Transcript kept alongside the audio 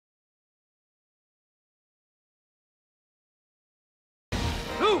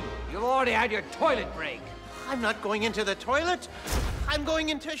You've already had your toilet break. I'm not going into the toilet. I'm going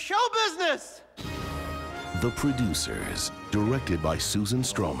into show business. The Producers, directed by Susan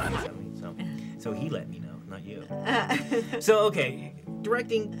Stroman. So he let me know, not you. So, okay,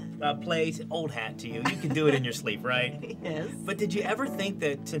 directing plays, old hat to you. You can do it in your sleep, right? Yes. But did you ever think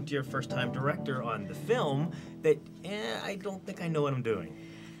that since you're a first-time director on the film, that, I don't think I know what I'm doing?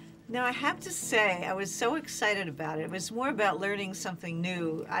 No, I have to say, I was so excited about it. It was more about learning something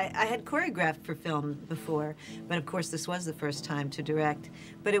new. I had choreographed for film before, but of course this was the first time to direct.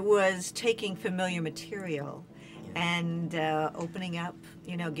 But it was taking familiar material and opening up,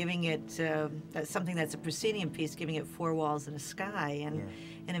 you know, giving it something that's a proscenium piece, giving it four walls and a sky.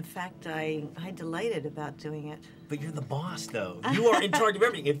 And in fact, I delighted about doing it. But you're the boss, though. You are in charge of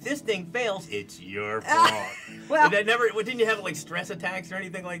everything. If this thing fails, it's your fault. Well, didn't you have like stress attacks or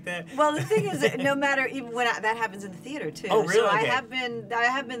anything like that? Well, the thing is, that no matter, even when that happens in the theater too. Oh, really? So Okay. I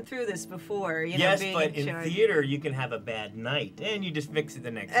have been through this before. You know, Yes, being but in in charge. theater you can have a bad night and you just fix it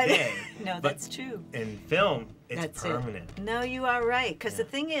the next day. No, But that's true. in film, it's That's permanent. it. No, you are right. Because the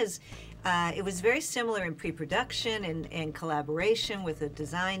thing is, it was very similar in pre-production and collaboration with the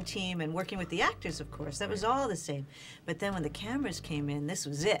design team and working with the actors, of course. That was all the same. But then when the cameras came in, this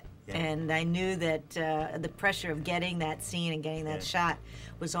was it. Yeah. And I knew that the pressure of getting that scene and getting that shot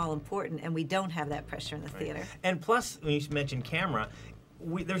was all important. And we don't have that pressure in the theater. And plus, when you mentioned camera,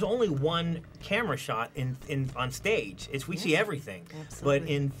 there's only one camera shot on stage. We see everything. Absolutely. But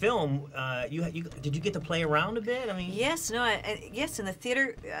in film, did you get to play around a bit? I mean, yes, no, yes. In the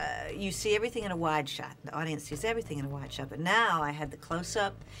theater, you see everything in a wide shot. The audience sees everything in a wide shot. But now I had the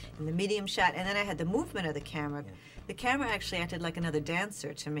close-up and the medium shot, and then I had the movement of the camera. Yeah. The camera actually acted like another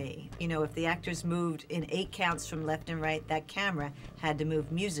dancer to me. You know, if the actors moved in 8 counts from left and right, that camera had to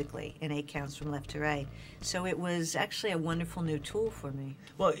move musically in 8 counts from left to right. So it was actually a wonderful new tool for me.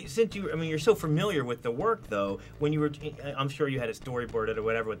 Well, since you're so familiar with the work, though, when you were, I'm sure you had a storyboard it or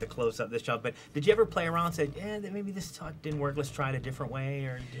whatever with the close-up, this shot, but did you ever play around and say, maybe this shot didn't work, let's try it a different way?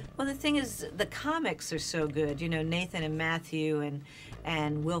 Well, the thing is, the comics are so good. You know, Nathan and Matthew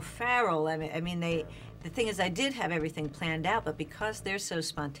and Will Ferrell, I mean, the thing is, I did have everything planned out, but because they're so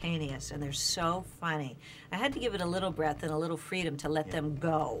spontaneous and they're so funny, I had to give it a little breath and a little freedom to let them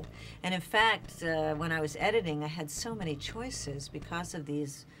go. And in fact, when I was editing, I had so many choices because of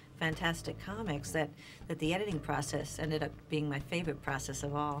these fantastic comics that the editing process ended up being my favorite process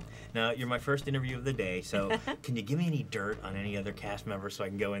of all. Now, you're my first interview of the day, so can you give me any dirt on any other cast members so I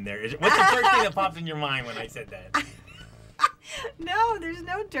can go in there? What's the first thing that popped in your mind when I said that? No, there's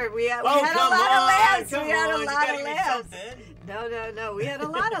no dirt. We had a lot of laughs. We had a lot of laughs. No. We had a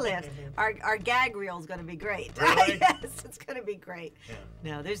lot of laughs. Our gag reel is going to be great. Really? Yes, it's going to be great. Yeah.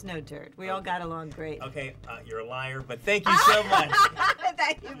 No, there's no dirt. We all got along great. Okay, you're a liar, but thank you so much.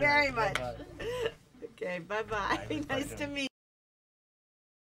 Thank you very much. Okay, bye-bye. Nice to meet you.